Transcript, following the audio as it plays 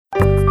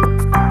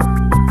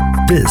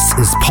This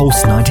is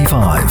Pulse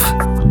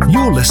 95.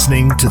 You're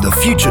listening to the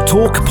Future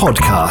Talk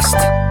podcast.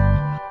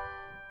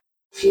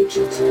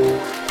 Future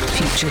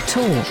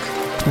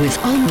Talk with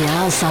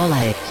Omnia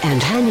Saleh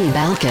and Hani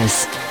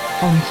Balkis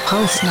on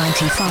Pulse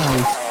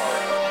 95.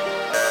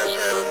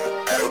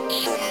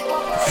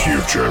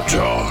 Future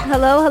Talk.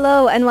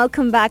 Hello, and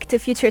welcome back to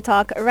Future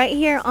Talk right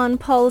here on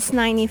Pulse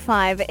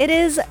 95. It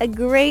is a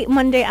great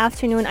Monday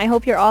afternoon. I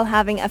hope you're all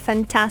having a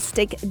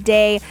fantastic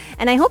day,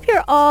 and I hope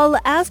you're all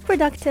as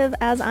productive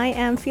as I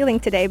am feeling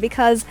today,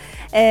 because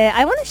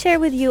I want to share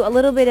with you a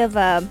little bit of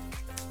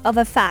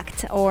a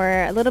fact, or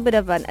a little bit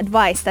of an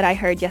advice that I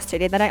heard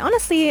yesterday that I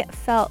honestly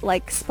felt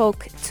like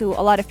spoke to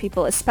a lot of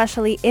people,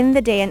 especially in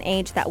the day and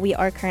age that we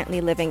are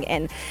currently living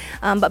in.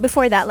 But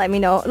before that, let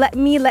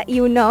me let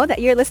you know that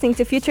you're listening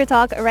to Future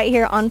Talk right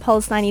here on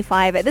Pulse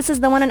 95. This is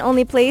the one and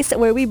only place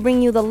where we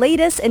bring you the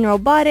latest in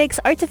robotics,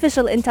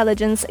 artificial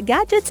intelligence,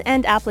 gadgets,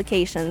 and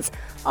applications.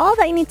 All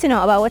that you need to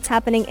know about what's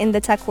happening in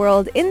the tech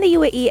world, in the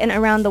UAE and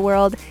around the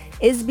world,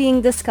 is being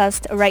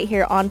discussed right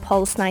here on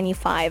Pulse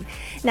 95.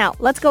 Now,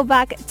 let's go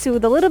back to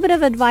the little bit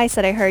of advice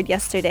that I heard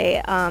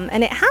yesterday,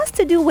 and it has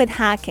to do with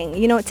hacking.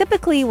 You know,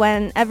 typically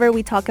whenever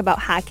we talk about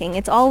hacking,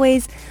 it's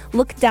always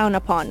looked down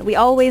upon. We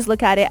always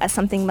look at it as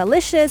something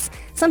malicious,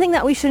 something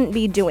that we shouldn't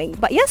be doing.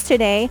 But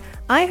yesterday,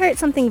 I heard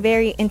something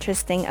very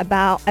interesting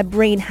about a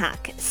brain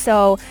hack.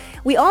 So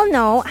we all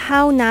know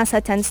how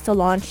NASA tends to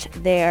launch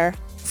their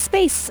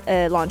space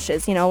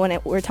launches. You know, when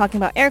we're talking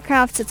about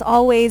aircrafts, it's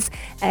always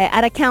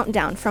at a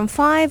countdown from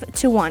 5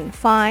 to 1.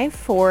 5,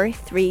 4,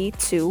 3,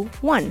 2,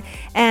 1.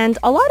 And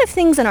a lot of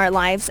things in our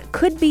lives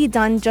could be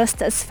done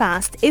just as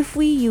fast if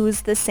we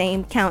use the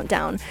same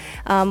countdown.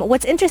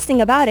 What's interesting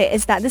about it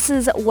is that this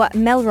is what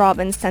Mel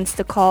Robbins tends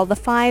to call the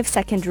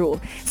 5-second rule.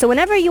 So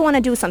whenever you want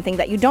to do something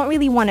that you don't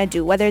really want to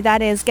do, whether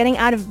that is getting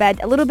out of bed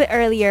a little bit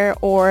earlier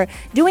or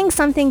doing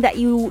something that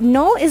you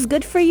know is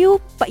good for you,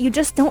 but you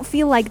just don't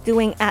feel like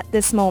doing at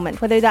this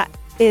moment, whether that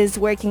is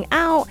working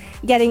out,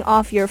 getting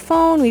off your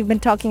phone, we've been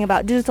talking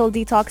about digital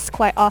detox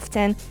quite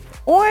often,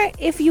 or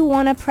if you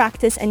want to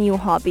practice a new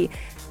hobby.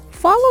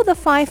 Follow the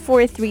 5,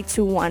 4, 3,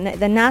 2, 1,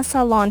 the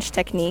NASA launch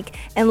technique,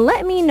 and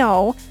let me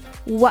know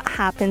what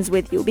happens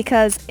with you.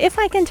 Because if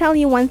I can tell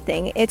you one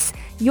thing, it's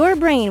your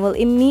brain will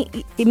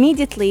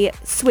immediately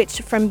switch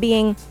from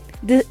being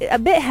a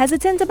bit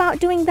hesitant about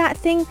doing that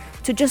thing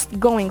to just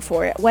going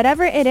for it.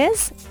 Whatever it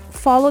is,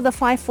 follow the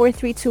 5, 4,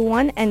 3, 2,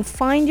 1 and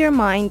find your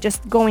mind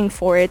just going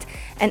for it.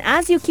 And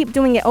as you keep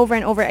doing it over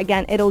and over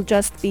again, it'll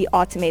just be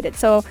automated.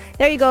 So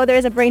there you go.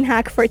 There's a brain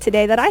hack for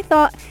today that I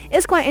thought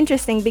is quite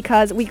interesting,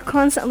 because we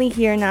constantly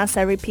hear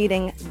NASA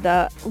repeating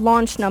the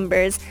launch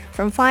numbers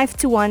from 5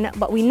 to 1,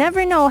 but we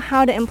never know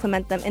how to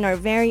implement them in our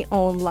very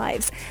own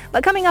lives.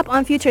 But coming up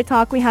on Future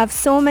Talk, we have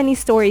so many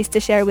stories to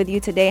share with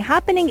you today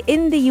happening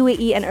in the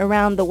UAE and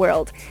around the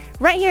world.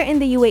 Right here in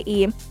the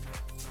UAE,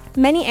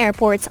 many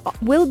airports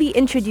will be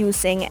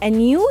introducing a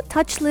new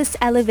touchless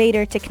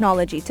elevator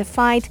technology to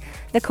fight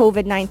the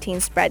COVID-19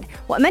 spread.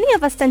 What many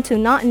of us tend to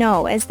not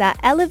know is that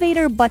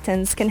elevator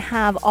buttons can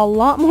have a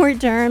lot more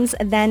germs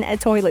than a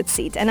toilet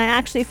seat. And I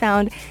actually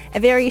found a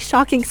very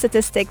shocking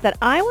statistic that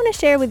I want to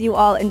share with you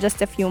all in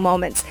just a few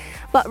moments.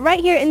 But right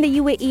here in the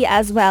UAE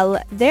as well,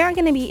 they're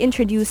going to be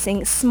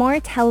introducing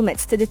smart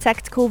helmets to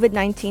detect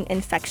COVID-19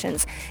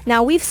 infections.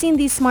 Now, we've seen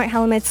these smart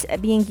helmets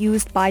being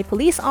used by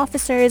police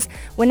officers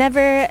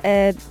whenever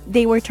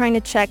they were trying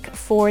to check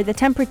for the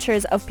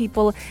temperatures of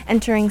people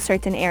entering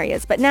certain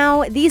areas. But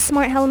now these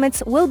smart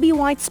helmets will be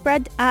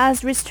widespread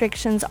as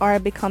restrictions are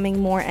becoming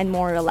more and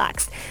more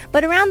relaxed.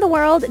 But around the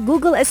world,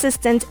 Google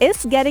Assistant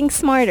is getting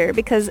smarter,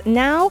 because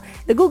now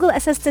the Google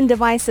Assistant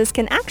devices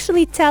can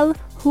actually tell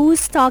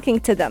who's talking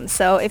to them.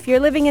 So if you're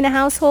living in a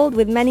household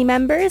with many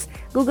members,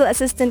 Google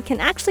Assistant can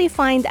actually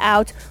find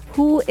out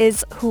who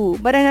is who.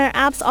 But in our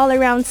Apps All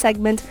Around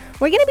segment,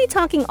 we're going to be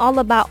talking all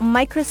about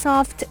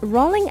Microsoft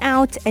rolling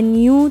out a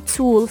new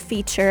tool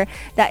feature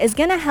that is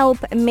going to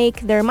help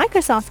make their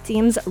Microsoft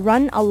Teams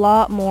run a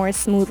lot more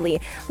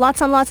smoothly.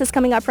 Lots and lots is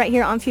coming up right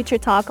here on Future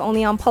Talk,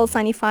 only on Pulse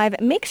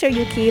 95. Make sure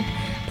you keep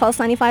Pulse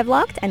 95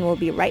 locked, and we'll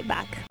be right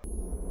back.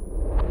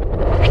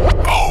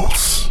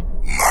 Pulse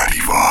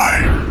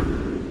 95.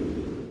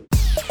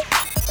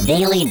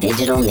 Daily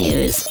digital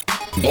news.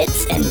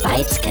 Bits and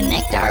bytes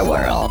connect our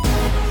world.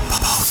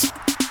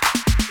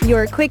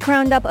 Your quick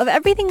roundup of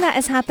everything that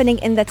is happening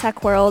in the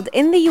tech world,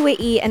 in the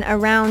UAE and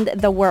around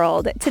the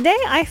world. Today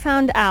I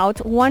found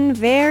out one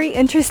very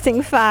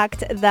interesting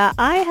fact that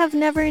I have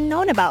never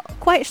known about.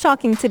 Quite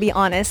shocking, to be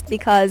honest,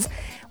 because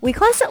we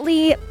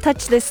constantly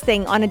touch this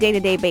thing on a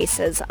day-to-day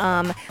basis.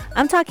 I'm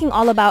talking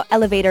all about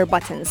elevator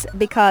buttons,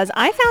 because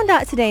I found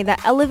out today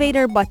that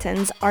elevator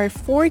buttons are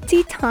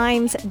 40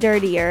 times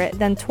dirtier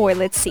than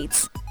toilet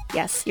seats.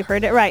 Yes, you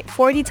heard it right.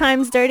 40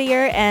 times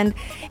dirtier, and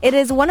it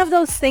is one of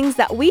those things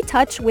that we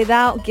touch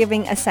without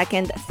giving a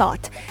second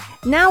thought.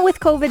 Now with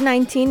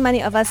COVID-19,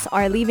 many of us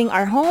are leaving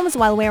our homes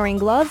while wearing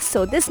gloves,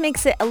 so this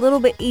makes it a little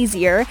bit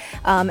easier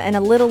and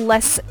a little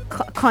less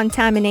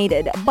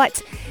contaminated.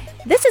 But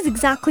This is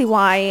exactly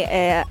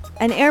why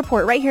an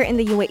airport right here in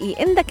the UAE,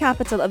 in the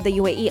capital of the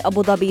UAE,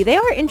 Abu Dhabi, they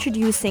are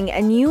introducing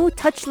a new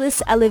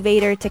touchless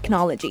elevator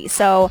technology.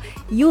 So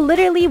you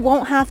literally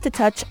won't have to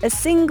touch a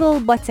single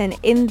button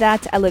in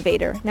that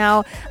elevator.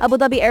 Now, Abu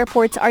Dhabi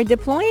airports are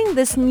deploying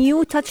this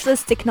new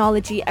touchless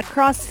technology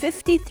across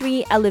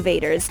 53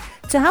 elevators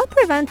to help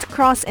prevent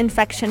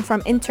cross-infection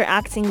from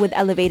interacting with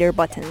elevator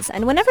buttons.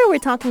 And whenever we're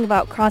talking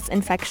about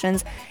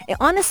cross-infections, it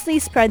honestly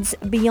spreads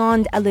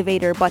beyond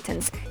elevator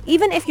buttons.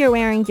 Even if you're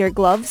wearing your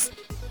gloves,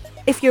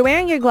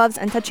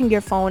 and touching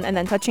your phone and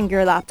then touching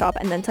your laptop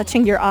and then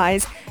touching your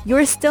eyes,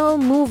 you're still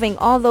moving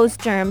all those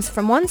germs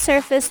from one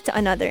surface to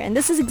another. And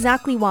this is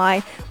exactly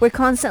why we're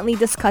constantly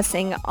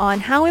discussing on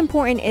how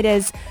important it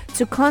is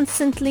to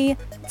constantly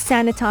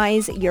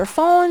sanitize your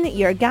phone,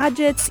 your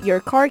gadgets, your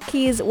car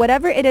keys,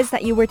 whatever it is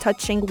that you were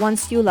touching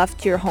once you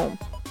left your home.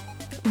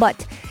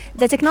 But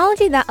the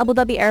technology that Abu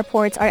Dhabi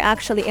airports are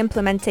actually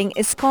implementing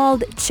is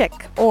called CHIC,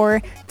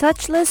 or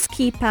Touchless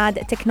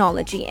Keypad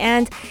Technology.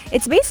 And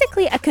it's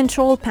basically a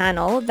control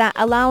panel that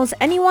allows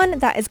anyone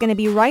that is going to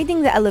be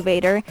riding the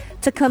elevator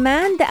to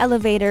command the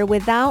elevator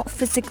without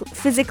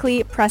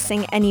physically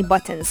pressing any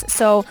buttons.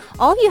 So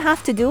all you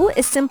have to do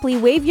is simply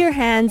wave your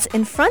hands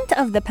in front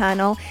of the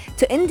panel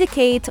to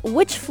indicate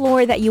which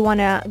floor that you want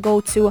to go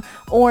to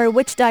or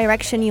which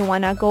direction you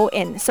want to go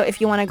in. So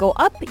if you want to go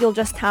up, you'll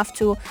just have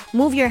to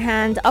move your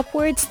hand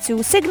upwards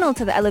to signal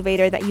to the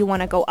elevator that you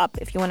want to go up.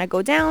 If you want to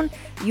go down,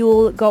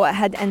 you'll go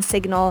ahead and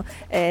signal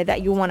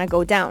that you want to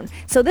go down.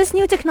 So this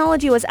new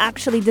technology was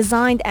actually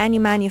designed and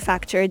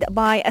manufactured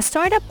by a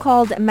startup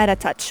called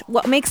MetaTouch.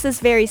 What makes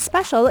this very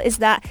special is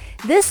that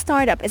this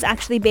startup is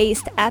actually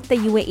based at the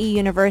UAE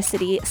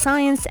University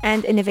Science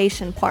and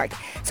Innovation Park.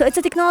 So it's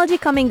a technology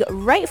coming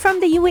right from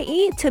the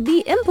UAE to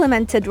be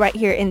implemented right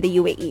here in the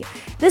UAE.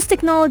 This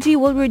technology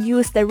will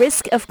reduce the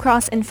risk of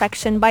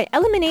cross-infection by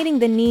eliminating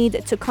the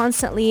need to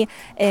constantly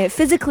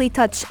physically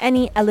touch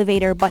any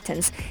elevator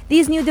buttons.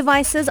 These new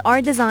devices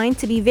are designed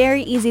to be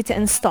very easy to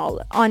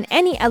install on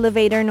any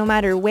elevator, no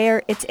matter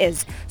where it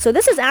is. So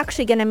this is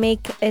actually going to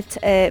make it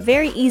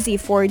very easy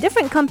for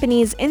different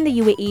companies in the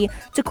UAE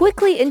to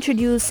quickly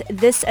introduce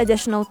this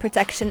additional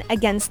protection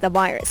against the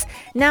virus.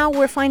 Now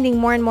we're finding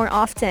more and more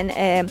often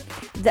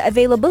the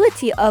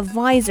availability of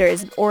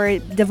visors or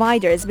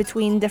dividers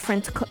between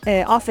different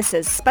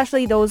offices,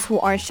 especially those who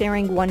are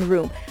sharing one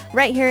room.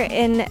 Right here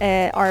in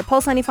our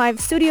Pulse 95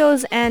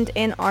 studios and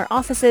in our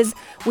offices,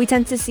 we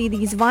tend to see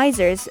these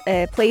visors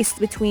placed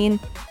between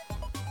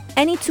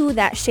any two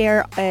that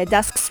share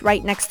desks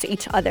right next to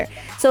each other.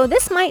 So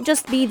this might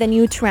just be the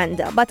new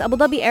trend, but Abu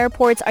Dhabi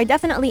airports are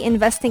definitely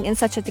investing in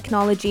such a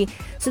technology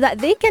so that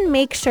they can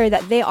make sure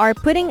that they are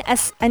putting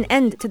an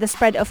end to the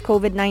spread of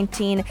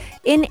COVID-19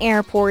 in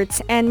airports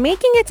and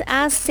making it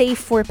as safe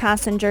for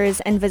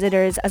passengers and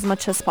visitors as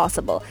much as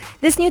possible.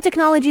 This new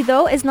technology,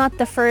 though, is not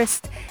the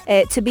first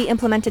to be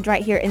implemented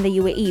right here in the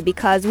UAE,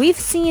 because we've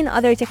seen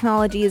other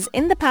technologies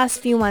in the past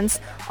few months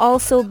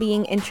also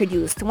being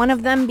introduced. One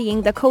of them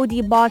being the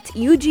Cody Bot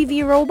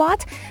UGV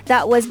robot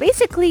that was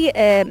basically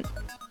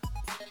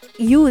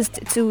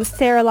used to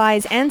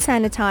sterilize and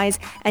sanitize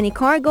any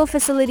cargo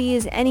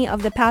facilities, any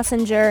of the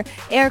passenger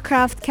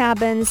aircraft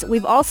cabins.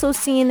 We've also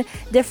seen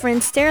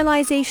different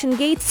sterilization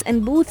gates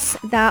and booths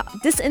that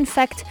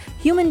disinfect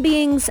human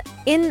beings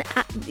in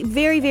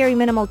very, very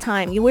minimal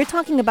time. We're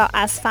talking about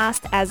as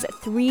fast as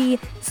 3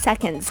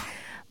 seconds.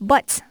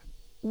 But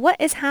what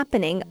is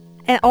happening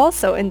and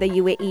also in the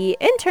UAE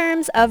in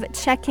terms of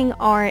checking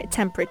our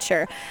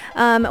temperature?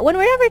 Whenever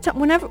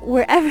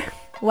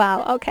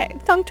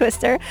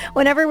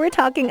we're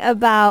talking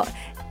about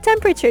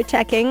temperature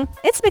checking,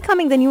 it's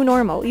becoming the new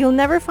normal. You'll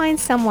never find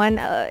someone,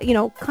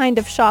 kind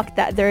of shocked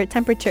that their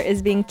temperature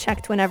is being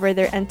checked whenever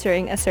they're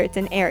entering a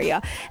certain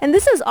area. And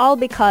this is all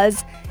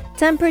because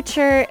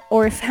temperature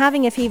or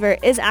having a fever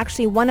is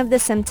actually one of the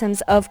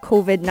symptoms of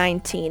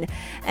COVID-19.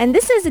 And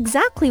this is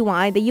exactly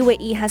why the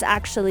UAE has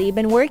actually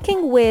been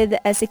working with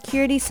a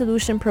security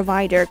solution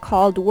provider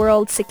called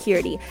World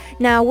Security.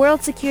 Now,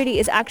 World Security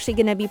is actually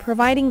going to be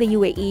providing the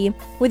UAE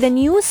with a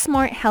new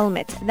smart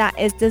helmet that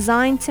is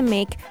designed to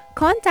make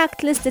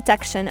contactless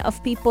detection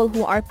of people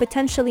who are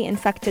potentially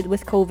infected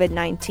with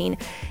COVID-19.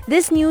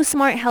 This new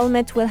smart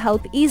helmet will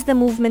help ease the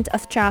movement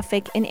of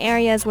traffic in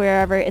areas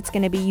wherever it's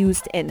going to be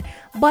used in.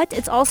 But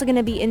it's also going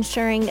to be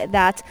ensuring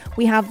that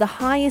we have the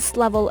highest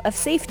level of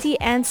safety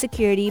and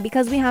security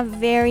because we have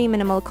very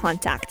minimal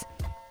contact.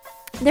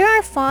 There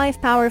are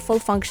 5 powerful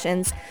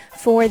functions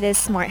for this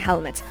smart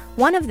helmet.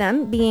 One of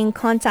them being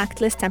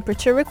contactless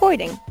temperature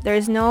recording. There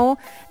is no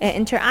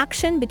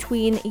interaction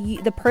between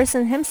the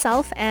person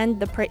himself and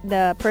the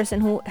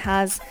person who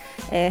has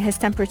his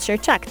temperature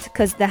checked,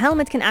 because the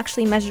helmet can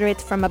actually measure it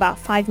from about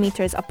 5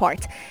 meters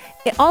apart.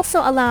 It also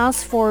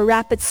allows for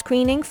rapid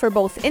screening for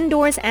both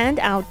indoors and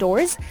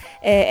outdoors.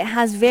 It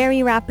has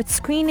very rapid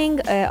screening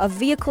of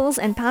vehicles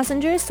and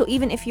passengers, so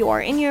even if you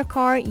are in your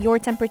car, your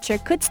temperature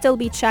could still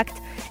be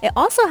checked. It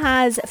also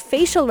has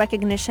facial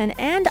recognition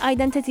and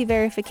identity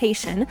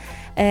verification.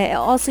 It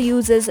also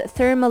uses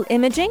thermal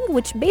imaging,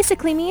 which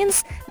basically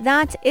means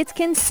that it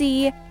can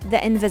see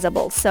the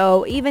invisible.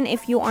 So even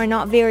if you are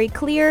not very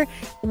clear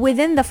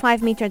within the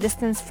 5-meter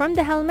distance from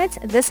the helmet,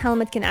 this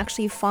helmet can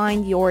actually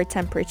find your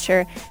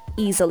temperature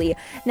easily.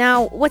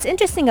 Now, what's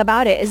interesting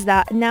about it is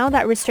that now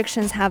that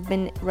restrictions have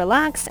been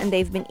relaxed and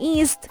they've been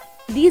eased,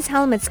 these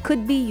helmets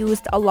could be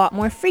used a lot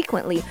more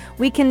frequently.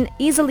 We can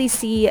easily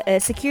see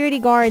security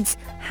guards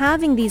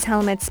having these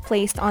helmets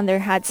placed on their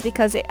heads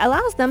because it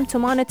allows them to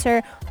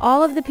monitor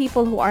all of the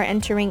people who are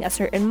entering a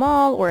certain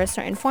mall or a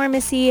certain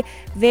pharmacy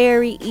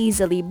very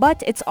easily.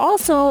 But it's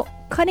also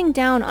cutting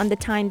down on the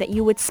time that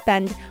you would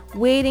spend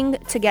waiting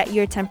to get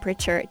your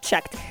temperature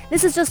checked.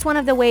 This is just one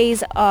of the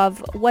ways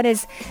of what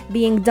is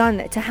being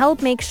done to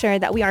help make sure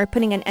that we are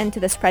putting an end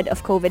to the spread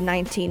of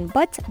COVID-19,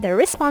 but the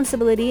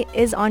responsibility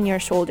is on your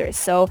shoulders.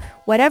 So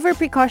whatever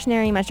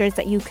precautionary measures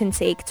that you can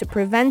take to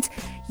prevent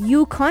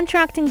you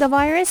contracting the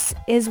virus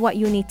is what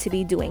you need to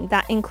be doing.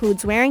 That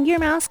includes wearing your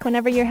mask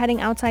whenever you're heading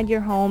outside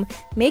your home,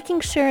 making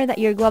sure that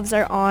your gloves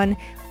are on,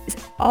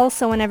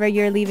 also whenever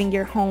you're leaving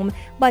your home.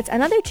 But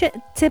another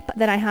tip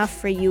that I have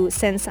for you,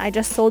 since I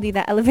just told you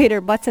that elevator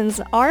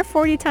buttons are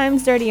 40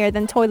 times dirtier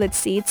than toilet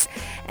seats,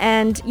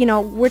 and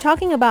we're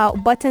talking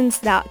about buttons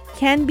that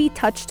can be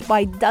touched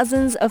by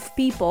dozens of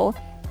people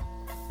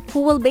who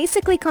will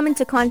basically come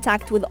into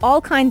contact with all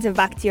kinds of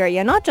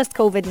bacteria, not just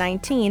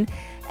COVID-19,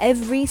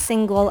 every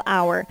single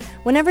hour.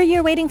 Whenever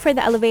you're waiting for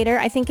the elevator,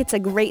 I think it's a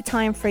great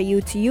time for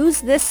you to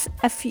use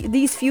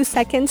these few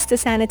seconds to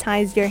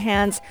sanitize your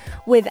hands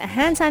with a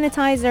hand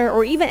sanitizer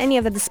or even any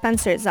of the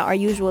dispensers that are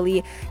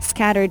usually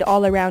scattered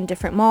all around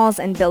different malls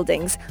and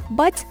buildings.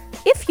 But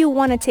if you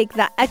want to take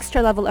that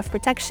extra level of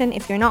protection,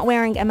 if you're not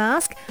wearing a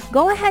mask,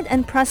 go ahead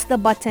and press the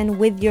button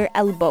with your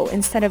elbow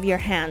instead of your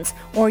hands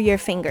or your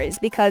fingers,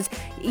 because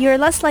you're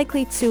less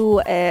likely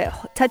to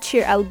touch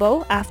your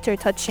elbow after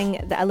touching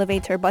the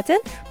elevator button.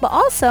 But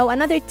also,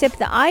 another tip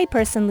that I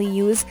personally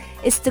use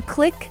is to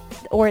click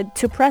or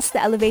to press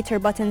the elevator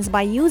buttons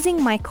by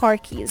using my car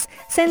keys,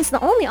 since the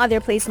only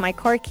other place my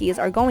car keys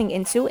are going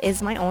into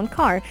is my own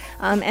car.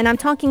 And I'm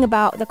talking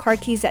about the car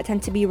keys that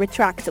tend to be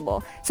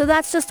retractable. So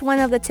that's just one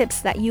of the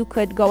tips that you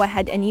could go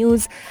ahead and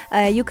use.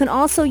 You can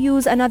also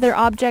use another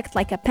object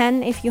like a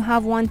pen if you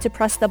have one to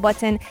press the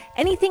button.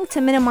 Anything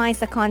to minimize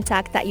the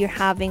contact that you're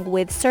having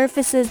with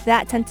surfaces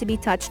that tend to be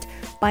touched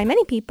by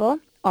many people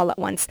all at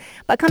once.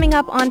 But coming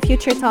up on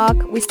Future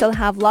Talk, we still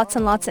have lots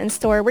and lots in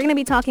store. We're going to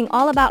be talking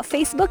all about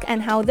Facebook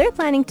and how they're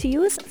planning to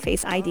use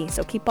Face ID.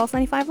 So keep Pulse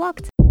 95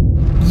 locked.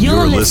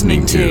 You're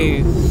listening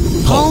to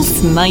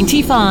Pulse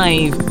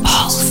 95.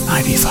 Pulse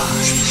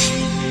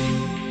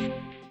 95.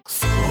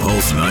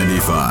 Pulse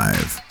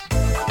 95.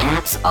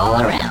 Apps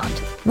all around.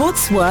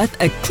 What's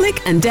worth a click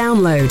and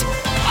download?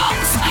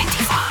 Pulse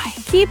 95.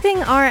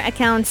 Keeping our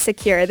accounts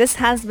secure. This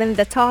has been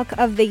the talk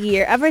of the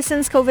year ever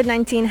since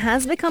COVID-19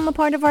 has become a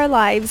part of our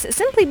lives,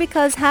 simply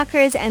because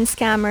hackers and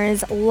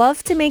scammers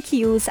love to make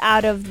use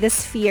out of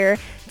this fear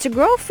to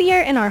grow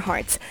fear in our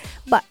hearts.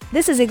 But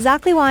this is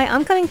exactly why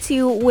I'm coming to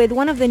you with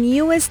one of the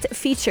newest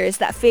features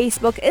that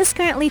Facebook is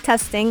currently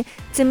testing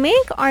to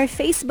make our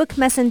Facebook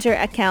Messenger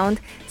account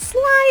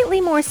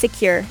slightly more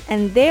secure,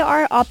 and they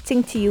are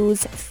opting to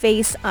use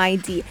Face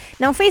ID.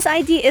 Now, Face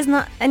ID is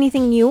not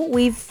anything new.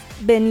 We've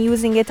been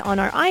using it on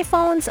our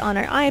iPhones, on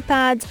our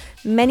iPads.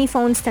 Many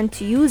phones tend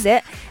to use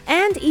it.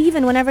 And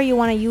even whenever you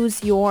want to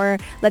use your,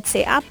 let's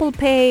say, Apple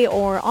Pay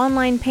or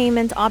online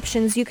payment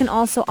options, you can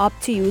also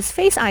opt to use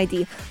Face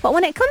ID. But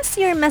when it comes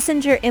to your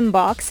Messenger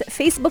inbox,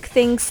 Facebook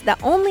thinks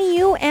that only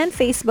you and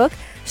Facebook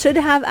should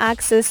have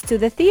access to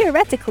the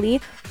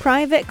theoretically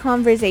private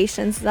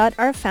conversations that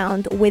are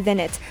found within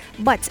it.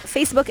 But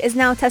Facebook is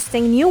now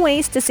testing new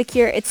ways to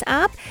secure its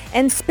app,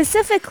 and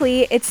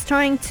specifically it's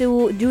trying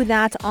to do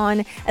that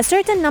on a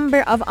certain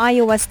number of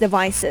iOS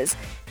devices.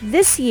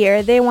 This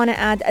year, they want to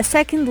add a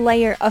second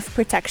layer of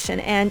protection,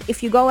 and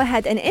if you go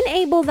ahead and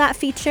enable that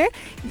feature,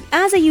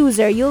 as a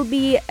user, you'll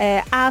be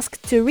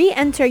asked to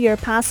re-enter your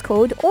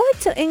passcode or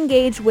to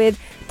engage with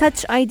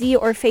Touch ID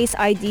or Face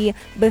ID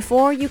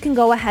before you can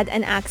go ahead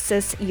and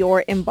access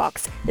your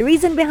inbox. The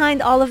reason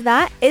behind all of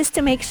that is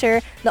to make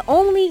sure that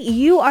only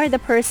you are the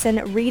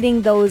person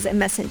reading those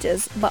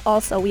messages. But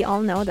also, we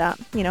all know that,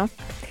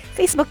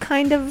 Facebook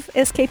kind of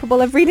is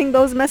capable of reading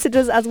those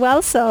messages as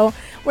well, so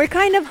we're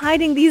kind of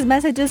hiding these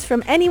messages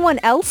from anyone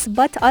else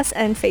but us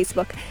and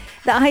Facebook.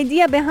 The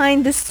idea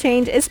behind this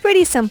change is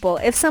pretty simple.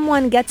 If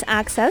someone gets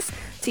access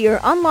to your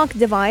unlocked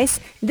device,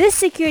 this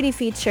security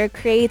feature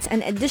creates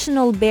an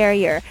additional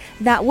barrier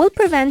that will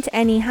prevent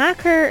any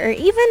hacker, or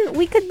even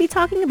we could be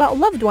talking about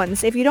loved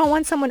ones. If you don't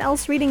want someone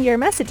else reading your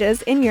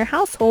messages in your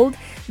household,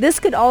 this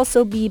could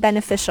also be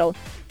beneficial.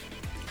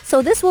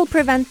 So this will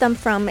prevent them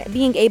from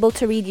being able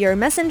to read your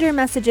Messenger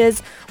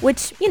messages,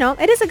 which,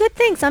 it is a good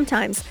thing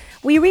sometimes.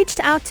 We reached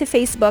out to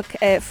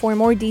Facebook for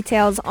more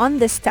details on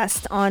this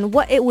test, on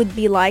what it would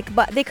be like,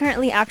 but they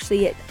currently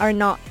actually are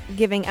not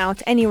giving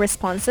out any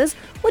responses,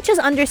 which is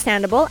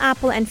understandable.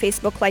 Apple and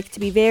Facebook like to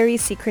be very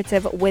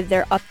secretive with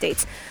their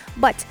updates.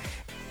 But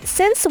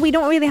since we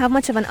don't really have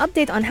much of an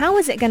update on how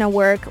is it going to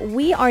work,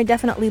 we are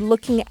definitely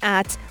looking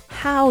at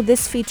how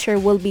this feature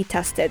will be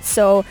tested.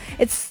 So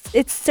it's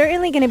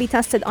certainly going to be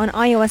tested on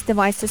iOS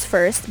devices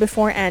first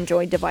before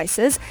Android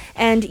devices,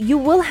 and you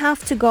will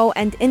have to go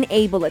and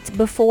enable it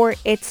before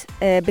it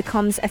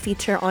becomes a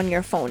feature on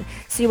your phone.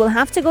 So you will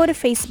have to go to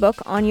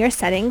Facebook on your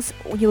settings.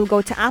 You'll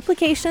go to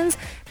applications,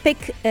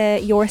 pick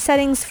your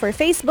settings for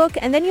Facebook,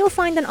 and then you'll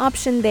find an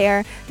option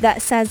there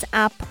that says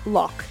app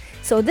lock.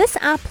 So this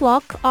app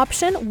lock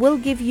option will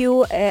give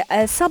you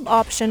a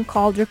sub-option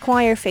called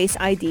Require Face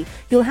ID.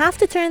 You'll have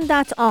to turn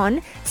that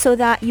on so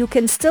that you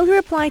can still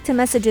reply to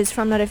messages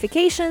from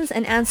notifications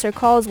and answer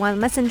calls while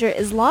Messenger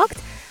is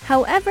locked.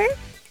 However,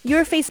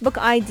 your Facebook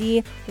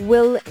ID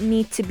will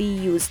need to be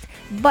used.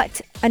 But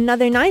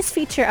another nice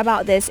feature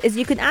about this is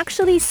you can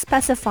actually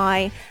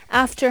specify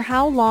after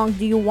how long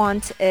do you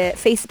want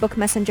Facebook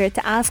Messenger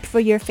to ask for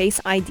your Face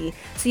ID.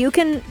 So you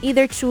can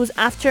either choose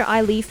after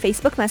I leave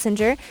Facebook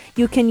Messenger,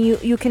 you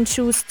can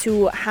choose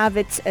to have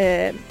it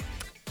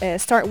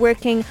start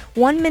working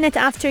 1 minute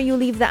after you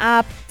leave the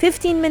app,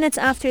 15 minutes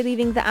after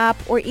leaving the app,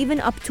 or even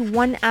up to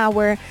 1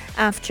 hour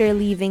after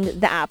leaving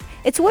the app.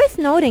 It's worth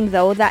noting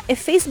though that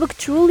if Facebook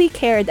truly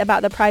cared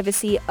about the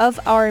privacy of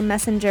our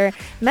Messenger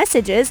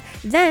messages,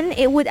 then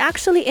it would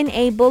actually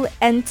enable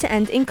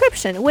end-to-end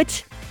encryption,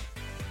 which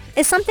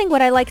is something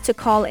what I like to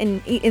call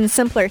in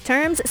simpler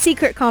terms,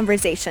 secret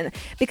conversation.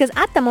 Because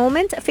at the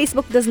moment,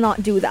 Facebook does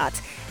not do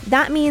that.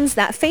 That means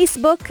that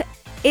Facebook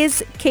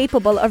is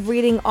capable of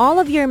reading all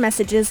of your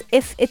messages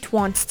if it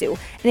wants to.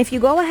 And if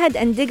you go ahead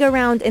and dig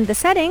around in the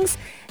settings,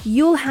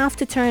 you'll have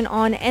to turn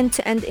on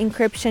end-to-end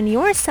encryption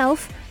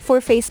yourself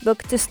for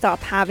Facebook to stop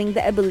having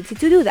the ability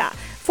to do that.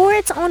 For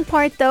its own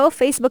part though,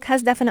 Facebook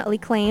has definitely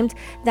claimed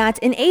that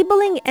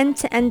enabling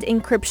end-to-end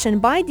encryption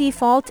by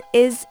default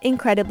is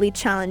incredibly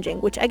challenging,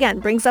 which again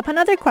brings up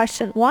another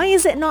question. Why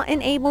is it not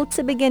enabled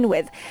to begin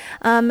with?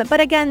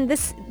 But again,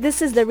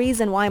 this is the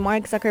reason why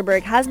Mark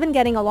Zuckerberg has been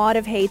getting a lot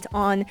of hate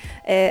on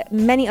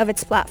many of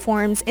its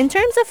platforms in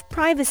terms of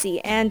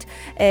privacy and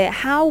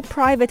how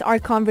private our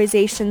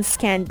conversations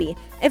can be.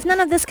 If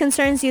none of this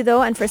concerns you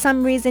though, and for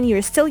some reason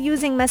you're still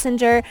using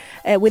Messenger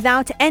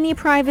without any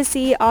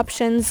privacy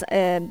options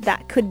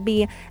that could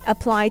be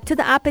applied to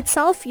the app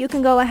itself, you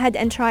can go ahead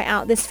and try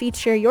out this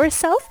feature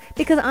yourself,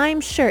 because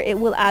I'm sure it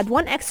will add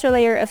one extra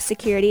layer of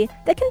security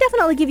that can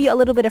definitely give you a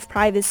little bit of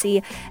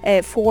privacy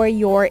for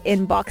your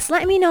inbox.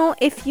 Let me know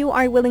if you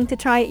are willing to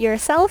try it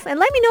yourself, and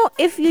let me know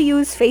if you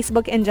use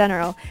Facebook in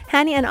general.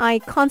 Hani and I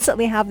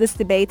constantly have this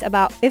debate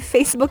about if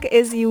Facebook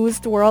is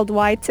used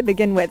worldwide to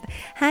begin with.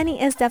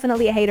 Hani is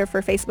definitely a hater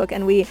for Facebook,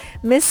 and we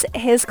miss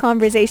his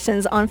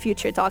conversations on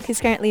Future Talk. He's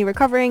currently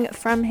recovering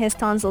from his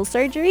tonsil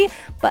surgery,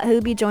 but he'll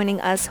be joining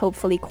us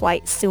hopefully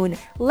quite soon.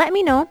 Let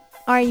me know,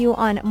 are you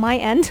on my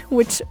end,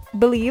 which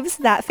believes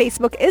that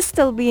Facebook is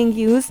still being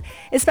used,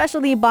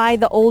 especially by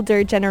the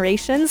older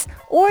generations,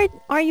 or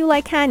are you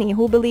like Hani,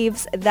 who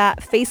believes that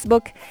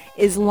Facebook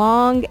is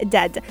long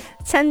dead?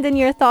 Send in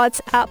your thoughts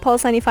at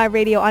Pulse95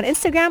 Radio on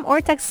Instagram or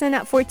text in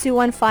at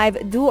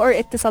 4215 do or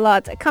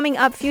ittisalat. Coming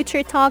up,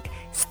 Future Talk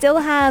still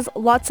has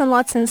lots and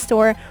lots in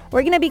store.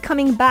 We're going to be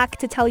coming back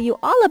to tell you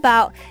all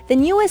about the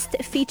newest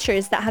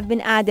features that have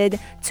been added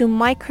to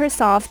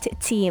Microsoft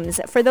Teams.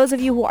 For those of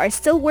you who are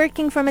still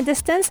working from a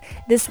distance,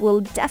 this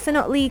will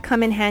definitely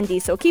come in handy.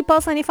 So keep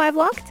Pulse95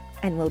 locked,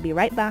 and we'll be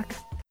right back.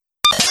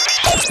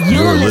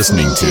 You're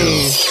listening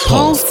to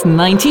Pulse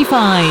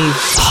 95.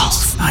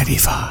 Pulse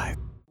 95.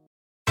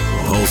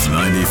 Pulse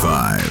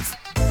 95.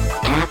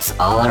 Apps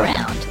all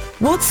around.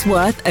 What's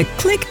worth a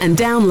click and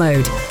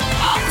download?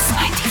 Pulse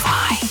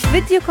 95.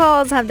 Video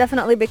calls have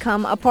definitely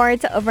become a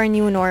part of our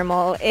new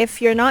normal.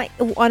 If you're not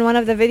on one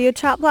of the video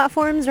chat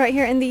platforms right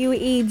here in the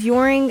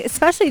UAE,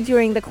 especially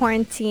during the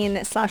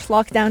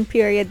quarantine/lockdown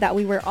period that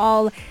we were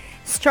all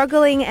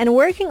struggling and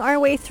working our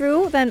way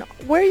through, then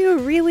were you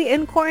really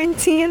in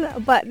quarantine?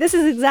 But this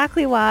is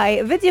exactly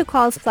why video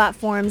calls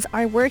platforms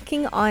are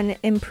working on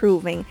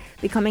improving,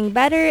 becoming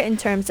better in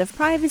terms of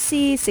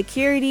privacy,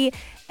 security,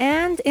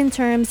 and in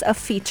terms of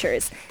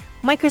features.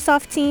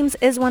 Microsoft Teams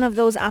is one of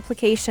those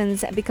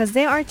applications because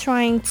they are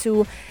trying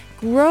to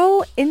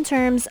grow in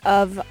terms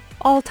of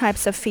all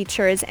types of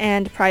features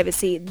and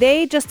privacy.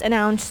 They just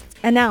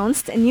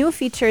announced new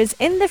features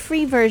in the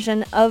free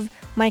version of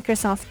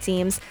Microsoft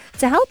Teams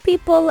to help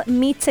people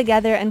meet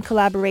together and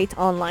collaborate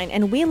online,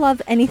 and we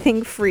love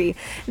anything free.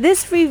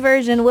 This free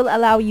version will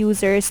allow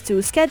users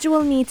to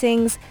schedule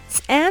meetings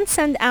and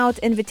send out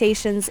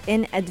invitations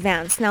in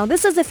advance. Now,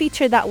 this is a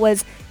feature that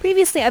was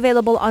previously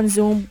available on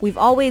Zoom. We've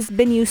always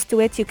been used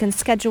to it. You can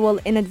schedule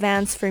in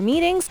advance for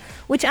meetings,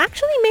 which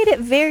actually made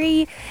it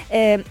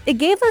it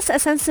gave us a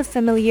sense of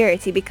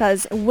familiarity,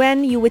 because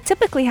when you would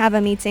typically have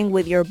a meeting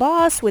with your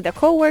boss, with a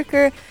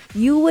coworker,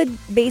 you would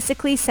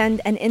basically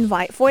send an invite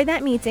invite for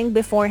that meeting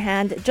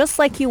beforehand, just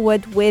like you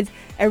would with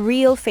a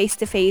real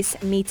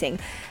face-to-face meeting.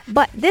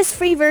 But this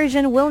free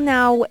version will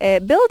now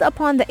build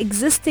upon the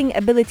existing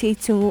ability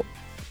to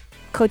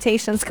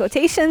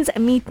quotations,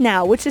 meet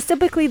now, which is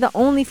typically the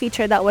only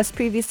feature that was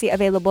previously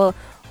available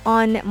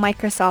on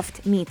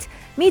Microsoft Meet.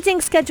 Meeting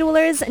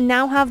schedulers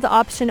now have the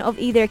option of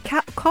either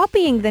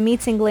copying the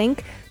meeting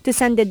link to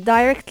send it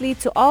directly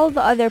to all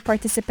the other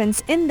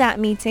participants in that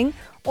meeting,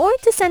 or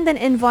to send an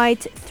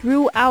invite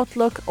through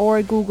Outlook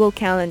or Google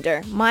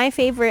Calendar. My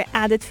favorite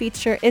added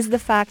feature is the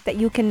fact that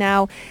you can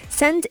now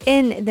send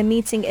in the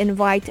meeting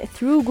invite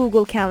through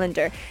Google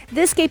Calendar.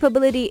 This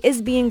capability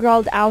is being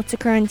rolled out to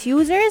current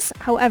users.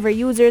 However,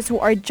 users who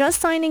are just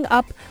signing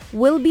up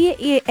will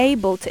be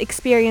able to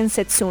experience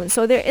it soon.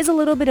 So there is a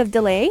little bit of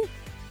delay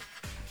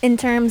in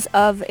terms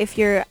of if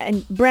you're a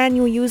brand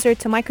new user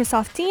to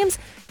Microsoft Teams,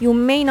 you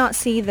may not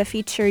see the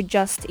feature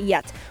just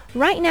yet.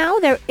 Right now,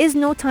 there is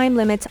no time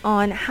limit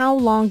on how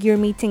long your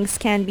meetings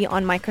can be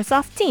on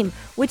Microsoft Teams,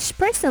 which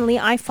personally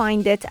I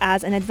find it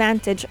as an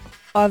advantage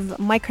of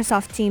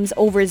Microsoft Teams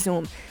over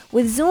Zoom.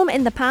 With Zoom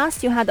in the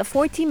past, you had a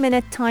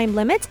 40-minute time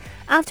limit.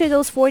 After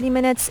those 40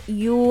 minutes,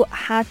 you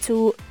had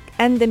to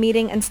end the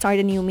meeting and start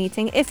a new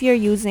meeting if you're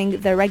using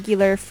the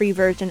regular free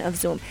version of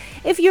Zoom.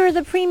 If you're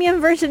the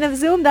premium version of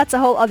Zoom, that's a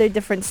whole other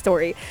different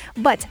story.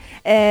 But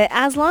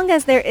as long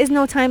as there is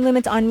no time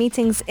limit on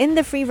meetings in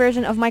the free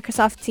version of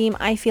Microsoft Teams,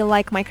 I feel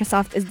like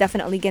Microsoft is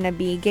definitely going to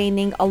be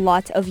gaining a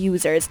lot of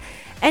users.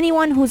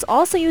 Anyone who's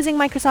also using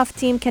Microsoft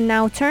Teams can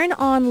now turn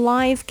on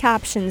live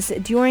captions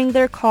during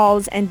their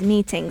calls and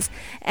meetings.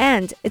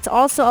 And it's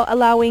also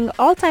allowing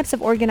all types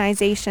of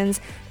organizations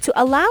to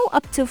allow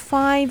up to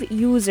 5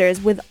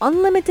 users with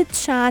unlimited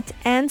chat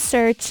and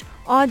search,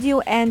 audio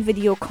and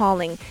video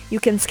calling.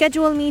 You can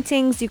schedule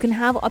meetings. You can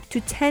have up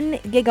to 10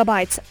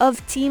 gigabytes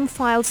of team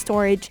file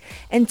storage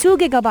and 2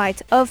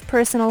 gigabytes of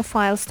personal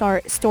file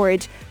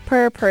storage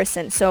per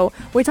person. So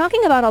we're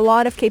talking about a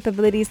lot of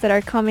capabilities that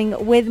are coming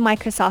with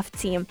Microsoft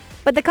Teams.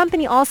 But the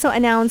company also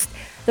announced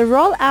the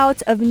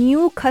rollout of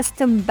new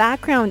custom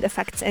background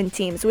effects in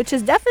Teams, which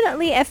is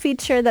definitely a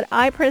feature that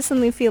I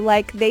personally feel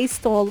like they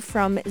stole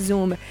from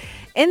Zoom.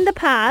 In the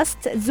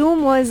past,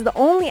 Zoom was the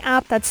only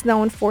app that's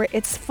known for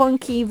its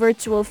funky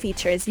virtual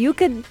features. You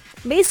could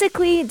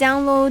basically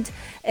download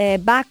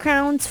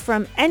backgrounds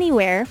from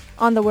anywhere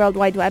on the World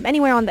Wide Web,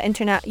 anywhere on the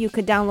internet. You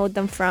could download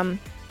them from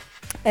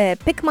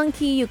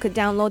PicMonkey, you could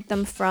download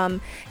them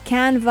from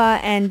Canva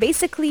and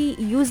basically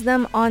use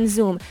them on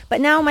Zoom. But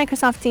now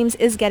Microsoft Teams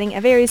is getting a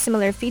very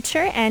similar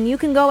feature, and you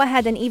can go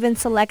ahead and even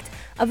select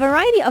a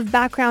variety of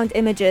background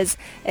images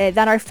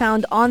that are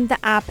found on the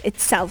app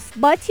itself.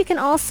 But you can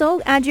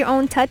also add your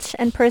own touch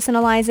and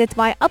personalize it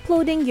by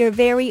uploading your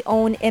very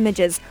own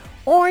images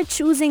or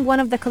choosing one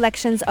of the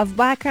collections of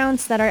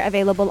backgrounds that are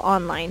available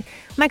online.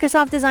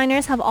 Microsoft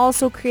designers have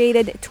also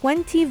created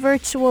 20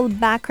 virtual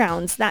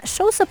backgrounds that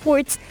show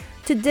support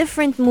to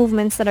different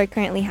movements that are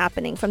currently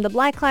happening, from the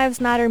Black Lives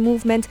Matter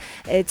movement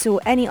to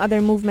any other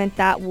movement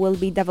that will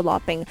be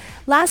developing.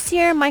 Last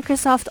year,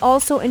 Microsoft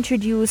also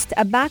introduced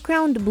a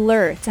background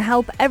blur to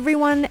help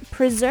everyone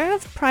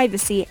preserve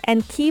privacy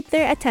and keep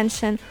their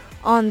attention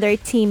on their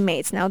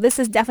teammates. Now, this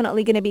is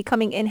definitely going to be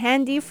coming in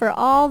handy for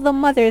all the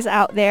mothers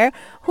out there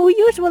who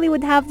usually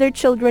would have their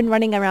children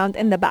running around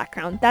in the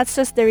background. That's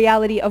just the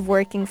reality of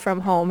working from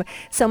home.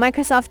 So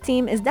Microsoft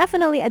Teams is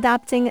definitely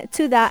adapting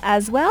to that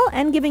as well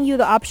and giving you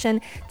the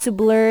option to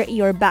blur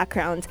your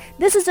background.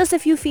 This is just a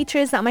few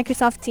features that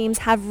Microsoft Teams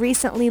have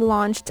recently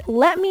launched.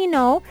 Let me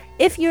know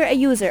if you're a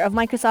user of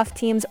Microsoft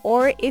Teams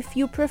or if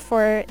you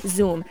prefer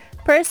Zoom.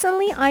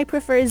 Personally, I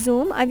prefer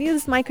Zoom. I've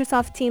used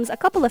Microsoft Teams a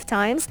couple of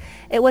times.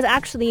 It was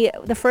actually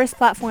the first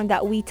platform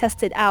that we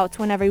tested out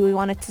whenever we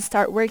wanted to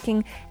start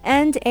working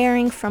and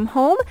airing from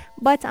home,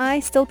 but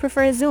I still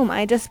prefer Zoom.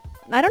 I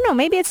don't know,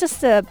 maybe it's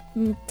just a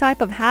type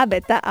of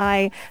habit that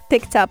I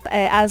picked up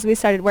as we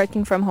started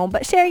working from home.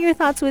 But share your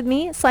thoughts with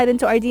me. Slide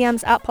into our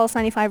DMs at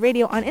Pulse95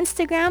 Radio on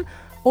Instagram,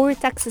 or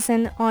text us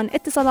in on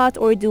Ittisalat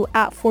or do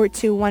at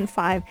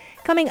 4215.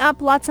 Coming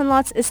up, lots and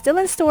lots is still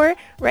in store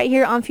right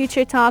here on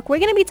Future Talk. We're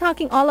going to be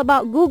talking all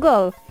about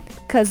Google,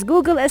 because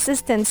Google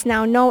Assistants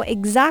now know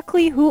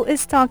exactly who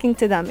is talking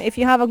to them. If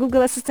you have a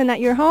Google Assistant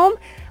at your home,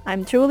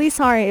 I'm truly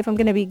sorry if I'm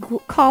going to be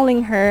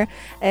calling her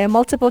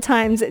multiple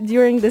times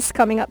during this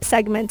coming up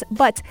segment,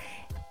 but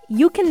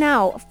you can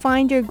now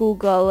find your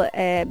Google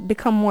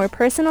become more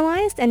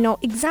personalized and know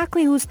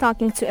exactly who's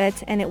talking to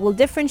it, and it will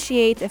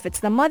differentiate if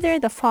it's the mother,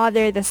 the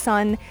father, the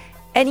son,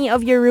 any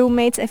of your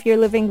roommates if you're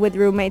living with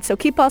roommates. So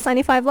keep Pulse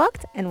 95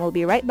 locked, and we'll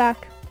be right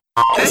back.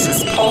 This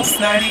is Pulse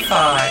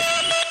 95.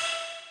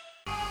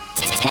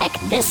 Check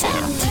this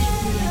out.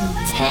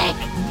 Check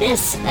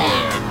this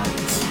out.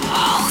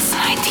 Pulse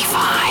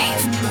 95.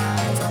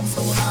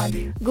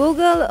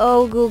 Google,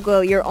 oh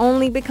Google, you're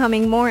only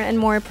becoming more and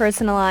more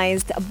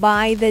personalized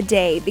by the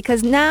day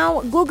because now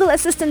Google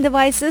Assistant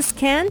devices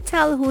can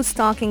tell who's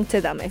talking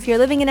to them. If you're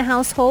living in a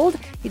household,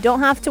 you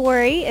don't have to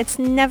worry. It's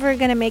never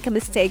going to make a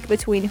mistake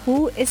between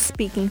who is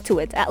speaking to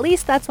it. At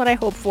least that's what I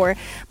hope for.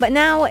 But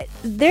now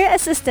their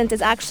assistant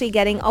is actually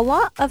getting a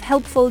lot of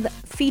helpful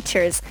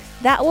features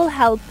that will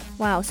help.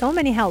 Wow, so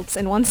many helps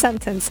in one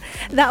sentence.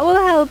 That will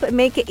help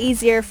make it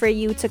easier for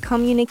you to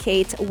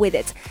communicate with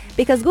it.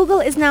 Because Google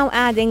is now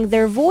adding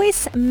their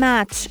voice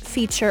match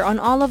feature on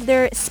all of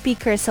their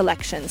speaker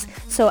selections.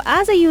 So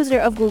as a user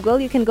of Google,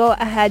 you can go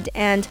ahead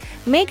and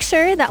make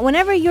sure that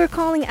whenever you're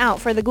calling out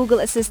for the Google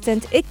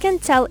Assistant, it can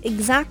tell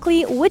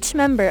exactly which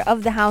member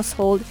of the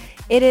household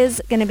it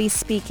is going to be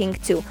speaking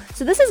to.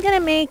 So this is going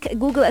to make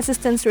Google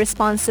Assistant's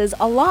responses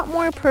a lot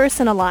more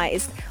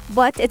personalized,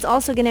 but it's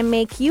also going to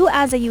make you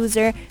as a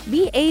user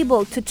be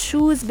able to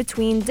choose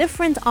between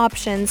different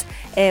options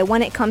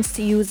when it comes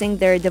to using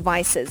their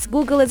devices.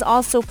 Google is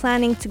also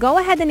planning to go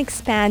ahead and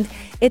expand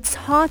its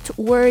hot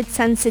word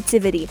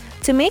sensitivity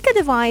to make a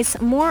device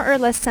more or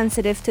less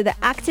sensitive to the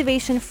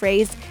activation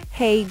phrase,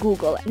 "Hey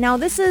Google." Now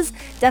this is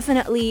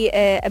definitely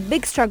a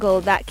big struggle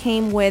that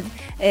came with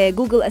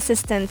Google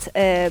Assistant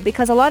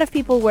because a lot of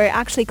people were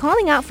actually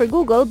calling out for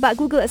Google, but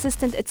Google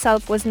Assistant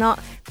itself was not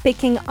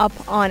picking up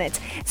on it.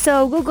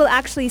 So Google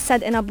actually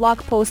said in a blog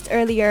post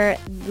earlier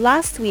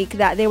last week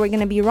that they were going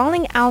to be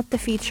rolling out the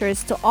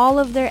features to all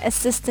of their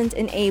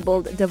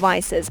assistant-enabled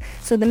devices.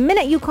 So the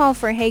minute you call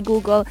for "Hey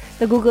Google,"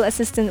 the Google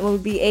Assistant will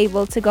be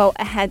able to go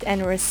ahead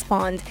and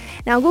respond.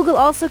 Now Google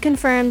also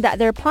confirmed that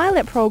their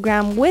pilot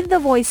program with the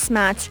voice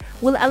match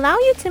will allow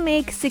you to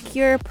make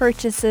secure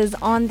purchases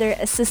on their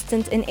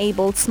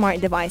assistant-enabled smart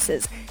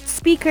devices,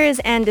 speakers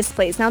and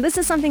displays. Now this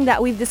is something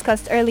that we've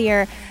discussed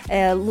earlier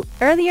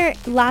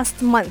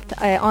last month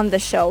on the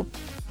show.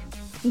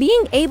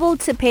 Being able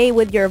to pay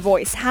with your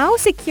voice, how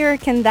secure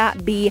can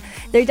that be?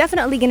 They're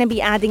definitely going to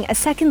be adding a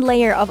second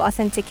layer of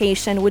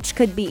authentication, which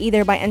could be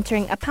either by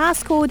entering a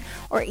passcode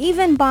or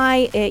even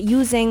by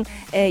using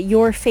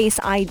your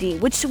Face ID,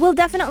 which will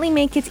definitely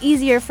make it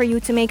easier for you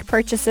to make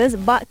purchases,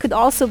 but could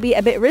also be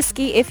a bit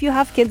risky if you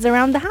have kids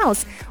around the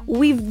house.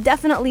 We've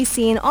definitely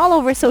seen all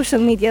over social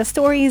media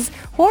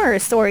horror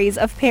stories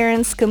of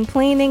parents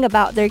complaining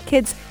about their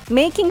kids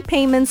making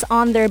payments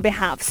on their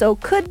behalf. So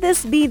could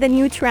this be the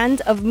new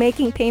trend of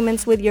making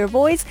payments with your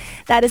voice?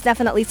 That is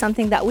definitely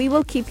something that we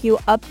will keep you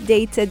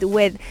updated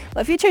with.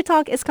 But Future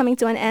Talk is coming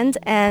to an end,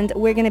 and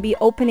we're going to be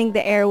opening the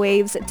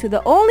airwaves to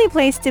the only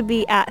place to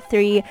be at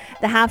 3,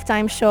 the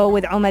halftime show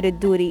with Omar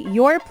Al-Douri,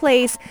 your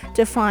place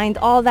to find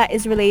all that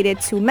is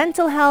related to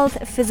mental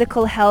health,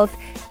 physical health,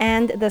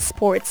 and the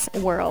sports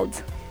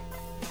world.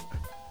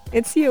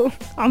 It's you,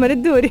 Omar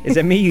Al-Douri. Is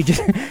it me?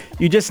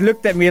 You just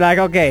looked at me like,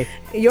 okay,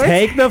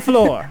 take the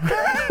floor.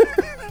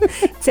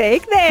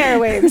 Take the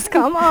airwaves.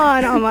 Come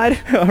on, Omar.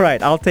 All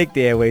right, I'll take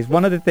the airwaves.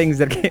 One of the things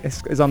that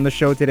is on the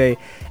show today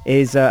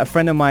is a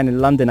friend of mine in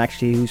London,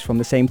 actually, who's from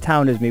the same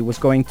town as me, was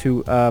going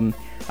to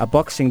a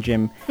boxing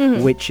gym,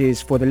 which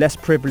is for the less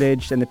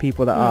privileged and the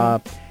people that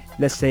are,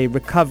 let's say,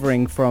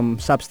 recovering from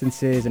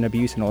substances and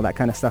abuse and all that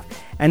kind of stuff.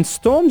 And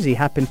Stormzy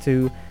happened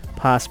to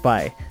pass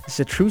by. It's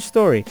a true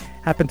story.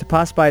 Happened to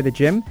pass by the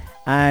gym,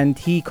 and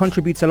he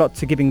contributes a lot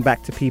to giving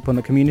back to people in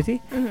the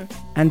community,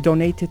 and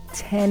donated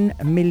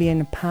 £10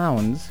 million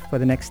for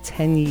the next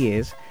 10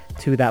 years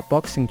to that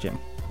boxing gym.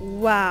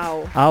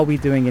 Wow. Are we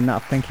doing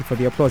enough? Thank you for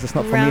the applause. It's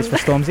not for me, it's for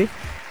Stormzy.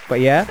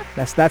 But yeah,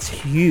 that's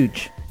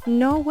huge.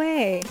 No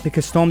way.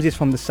 Because Stormzy is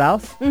from the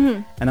south,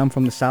 and I'm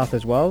from the south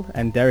as well,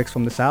 and Derek's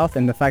from the south,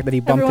 and the fact that he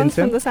bumped Everyone's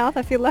into him. from the south,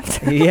 I feel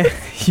left. Yeah,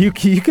 you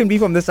can be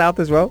from the south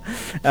as well,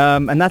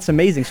 and that's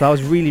amazing. So I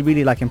was really,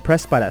 really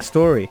impressed by that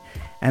story,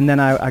 and then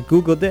I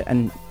googled it,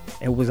 and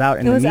it was out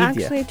in the media. It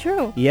was actually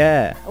true.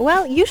 Yeah.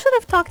 Well, you should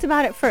have talked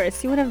about it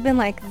first. You would have been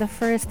the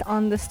first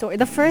on the story,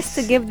 the first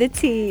to give the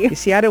tea. You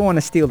see, I don't want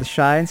to steal the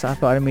shine, so I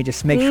thought let me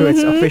just make sure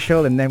it's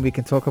official, and then we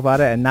can talk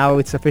about it. And now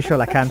it's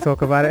official, I can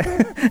talk about it.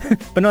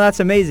 But no, that's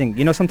amazing.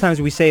 You know,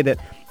 sometimes we say that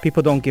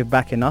people don't give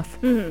back enough,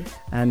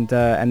 and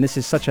this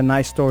is such a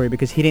nice story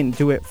because he didn't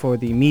do it for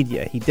the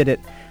media. He did it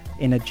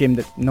in a gym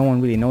that no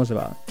one really knows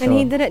about. And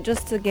he did it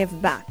just to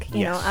give back,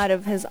 you know, out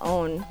of his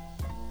own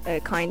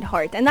kind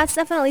heart. And that's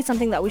definitely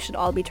something that we should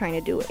all be trying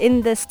to do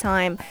in this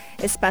time,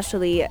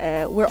 especially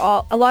a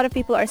lot of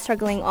people are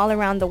struggling all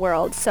around the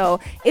world. So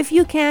if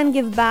you can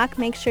give back,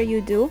 make sure you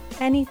do.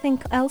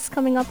 Anything else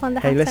coming up on the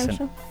halftime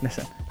show?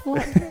 Listen.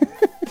 What?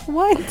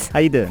 What? How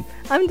you doing?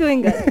 I'm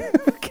doing good.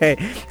 Okay.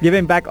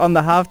 Giving back on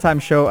the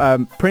halftime show,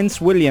 Prince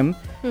William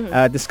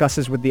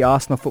discusses with the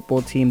Arsenal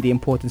football team the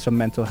importance of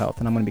mental health,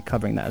 and I'm going to be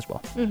covering that as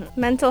well.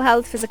 Mental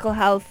health, physical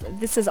health,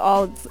 this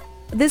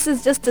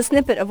is just a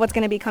snippet of what's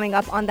going to be coming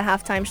up on the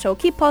halftime show.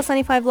 Keep Pulse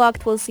 95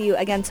 locked. We'll see you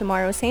again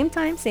tomorrow, same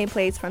time, same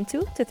place, from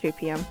 2 to 3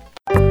 p.m.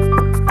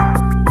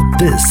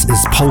 This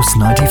is Pulse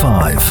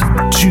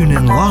 95. Tune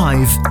in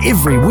live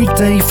every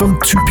weekday from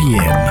 2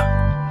 p.m.